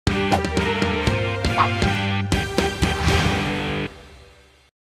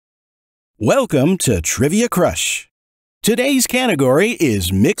Welcome to Trivia Crush. Today's category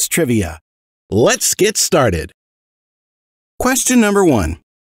is Mixed Trivia. Let's get started. Question number 1.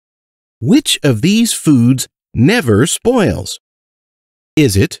 Which of these foods never spoils?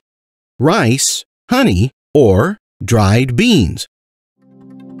 Is it rice, honey, or dried beans?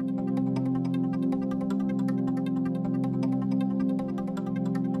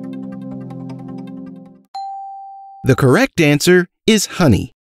 The correct answer is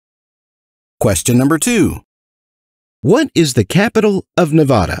honey. Question number 2. What is the capital of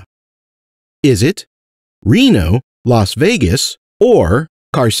Nevada? Is it Reno, Las Vegas, or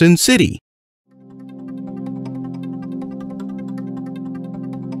Carson City?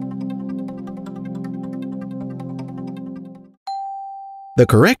 The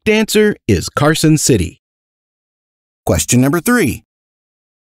correct answer is Carson City. Question number 3.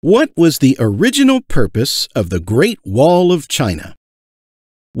 What was the original purpose of the Great Wall of China?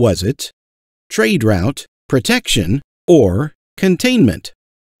 Was it trade route, protection, or containment?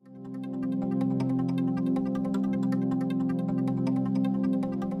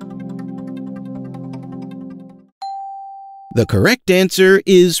 The correct answer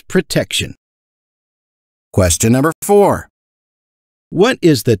is protection. Question number 4. What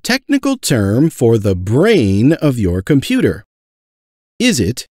is the technical term for the brain of your computer? Is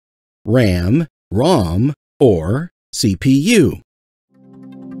it RAM, ROM, or CPU?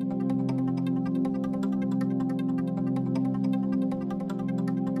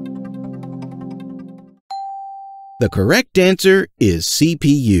 The correct answer is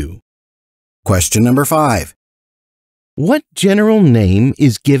CPU. Question number 5. What general name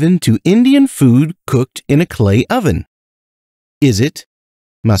is given to Indian food cooked in a clay oven? Is it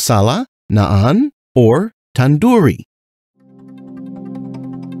masala, naan, or tandoori?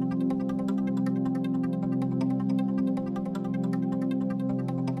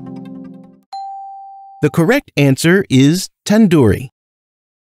 The correct answer is tandoori.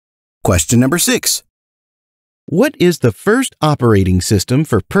 Question number 6. What is the first operating system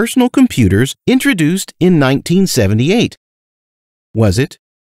for personal computers introduced in 1978? Was it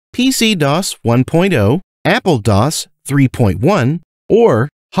PC-DOS 1.0, Apple-DOS 3.1, or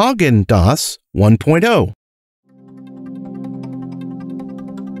Haagen-Dazs 1.0?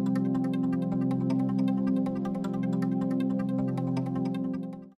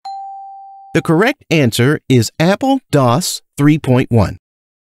 The correct answer is Apple-DOS 3.1.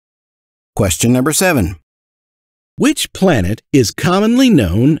 Question number 7. Which planet is commonly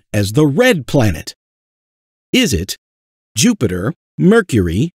known as the Red Planet? Is it Jupiter,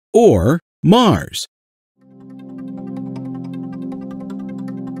 Mercury, or Mars?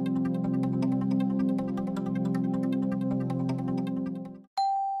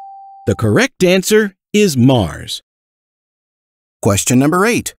 The correct answer is Mars. Question number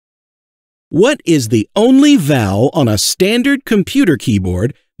 8. What is the only vowel on a standard computer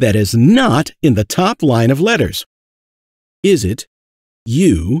keyboard that is not in the top line of letters? Is it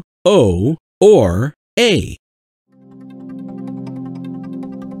U, O, or A?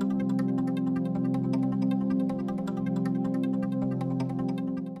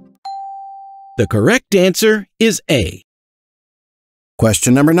 The correct answer is A.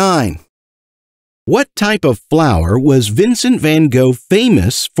 Question number 9. What type of flower was Vincent van Gogh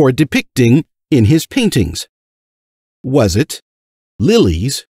famous for depicting in his paintings? Was it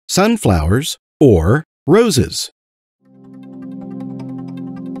lilies, sunflowers, or roses?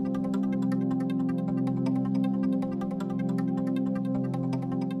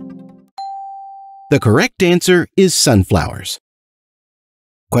 The correct answer is sunflowers.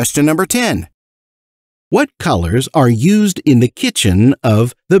 Question number 10. What colors are used in the kitchen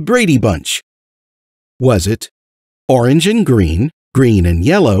of the Brady Bunch? Was it orange and green, green and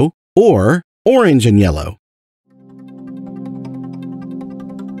yellow, or orange and yellow?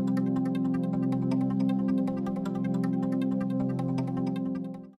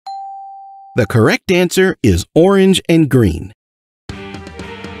 The correct answer is orange and green.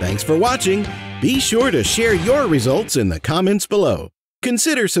 Thanks for watching. Be sure to share your results in the comments below.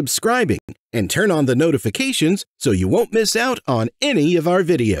 Consider subscribing and turn on the notifications so you won't miss out on any of our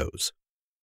videos.